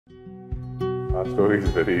our story is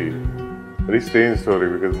very strange story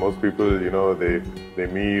because most people, they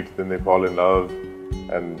meet, then they fall in love,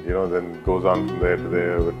 and then goes on from there to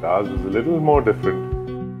there. But ours is a little more different.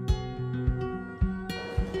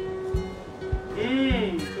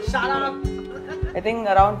 Shut up! I think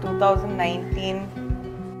around 2019,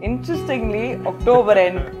 interestingly, October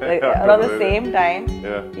end, around the same time,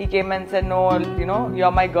 he came and said, "No,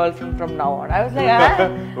 you're my girlfriend from now on." I was like, ah?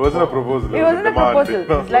 It wasn't a proposal. It wasn't a proposal.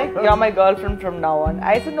 It's like, "You're my girlfriend from now on."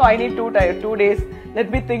 I said, "No, I need 2 days.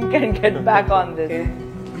 Let me think and get back on this." Okay.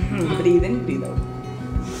 Breathe in, breathe out.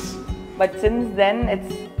 But since then,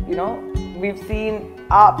 it's, we've seen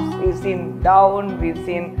ups, we've seen down, we've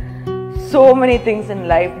seen so many things in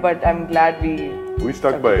life, but I'm glad we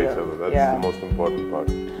stuck by each other. That's the most important part.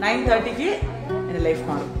 9:30 in a life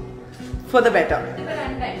model. For the better.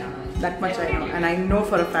 That much I know. And I know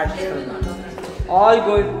for a fact all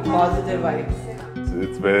good, positive vibes.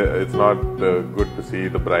 It's not good to see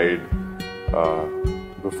the bride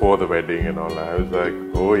before the wedding and all. I was like,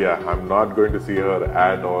 oh yeah, I'm not going to see her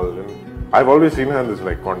at all. And I've always seen her in this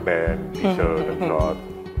content, t-shirt and shorts.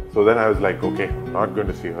 So then I was like, okay, I'm not going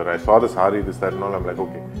to see her. I saw the sari, this, that and all. I'm like,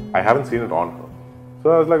 okay, I haven't seen it on her. So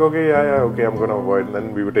I was like, okay, okay, I'm going to avoid. And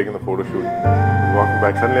then we were taking the photo shoot. Walking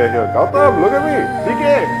back, suddenly I hear, Gautham, look at me, DK.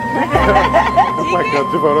 I'm like,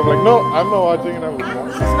 I'm like, no, I'm not watching. And I'm like,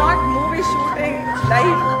 this is not movie shooting,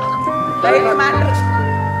 live matter.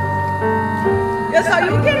 Yes, how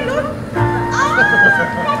you can look.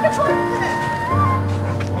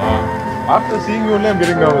 After seeing you only, I'm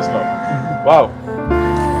getting nervous now. Wow.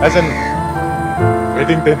 As in,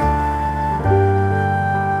 wedding tent.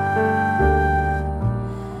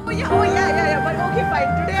 Oh yeah. But okay,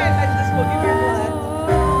 fine. Today I'll just forgive you for that.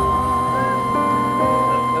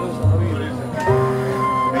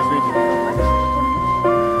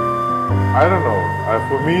 I don't know.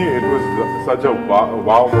 For me, it was such a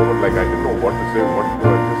wow moment. Like I didn't know what to say, what to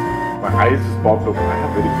do. My eyes just popped open. I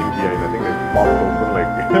have very kinky eyes. I think they popped open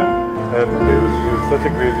and it was such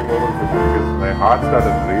a crazy moment for me because my heart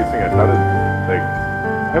started racing. I started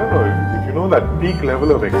I don't know if you know that peak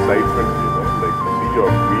level of excitement, like to see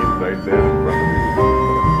your queen right there in front of you.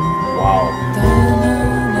 Wow.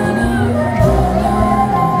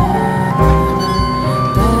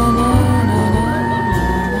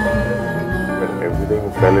 When everything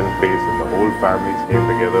fell in place and the whole families came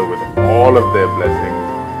together with all of their blessings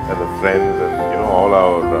and the friends and all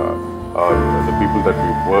the people that we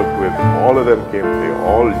worked with, all of them came. They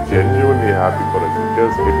all genuinely happy for us. It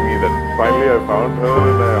just hit me that finally I found her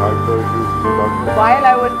and I hugged her. She talked to me. While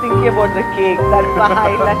I was thinking about the cake, that's the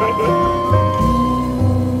highlight.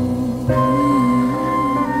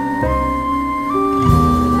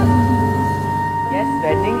 Yes,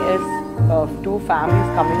 wedding is two families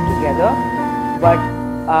coming together, but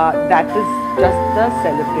that is just the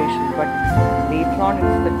celebration. But later on,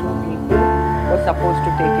 it's the two people who are supposed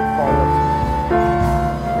to take it forward.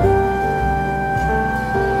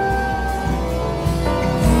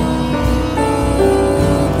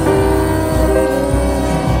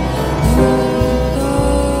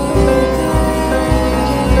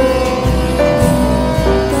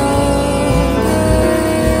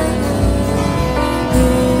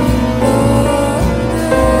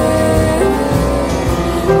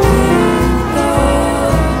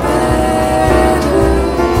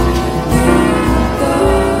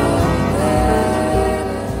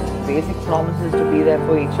 Promises to be there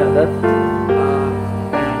for each other,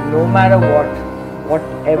 and no matter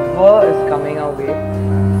whatever is coming our way,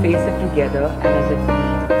 face it together and as a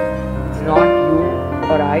team. It's not you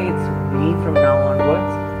or I, it's we from now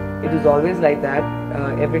onwards. It is always like that.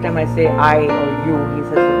 Every time I say I or you, he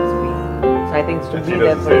says it's we. So I think it's to be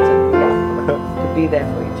there for each other. Yeah, to be there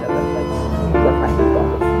for each other. That's the final part.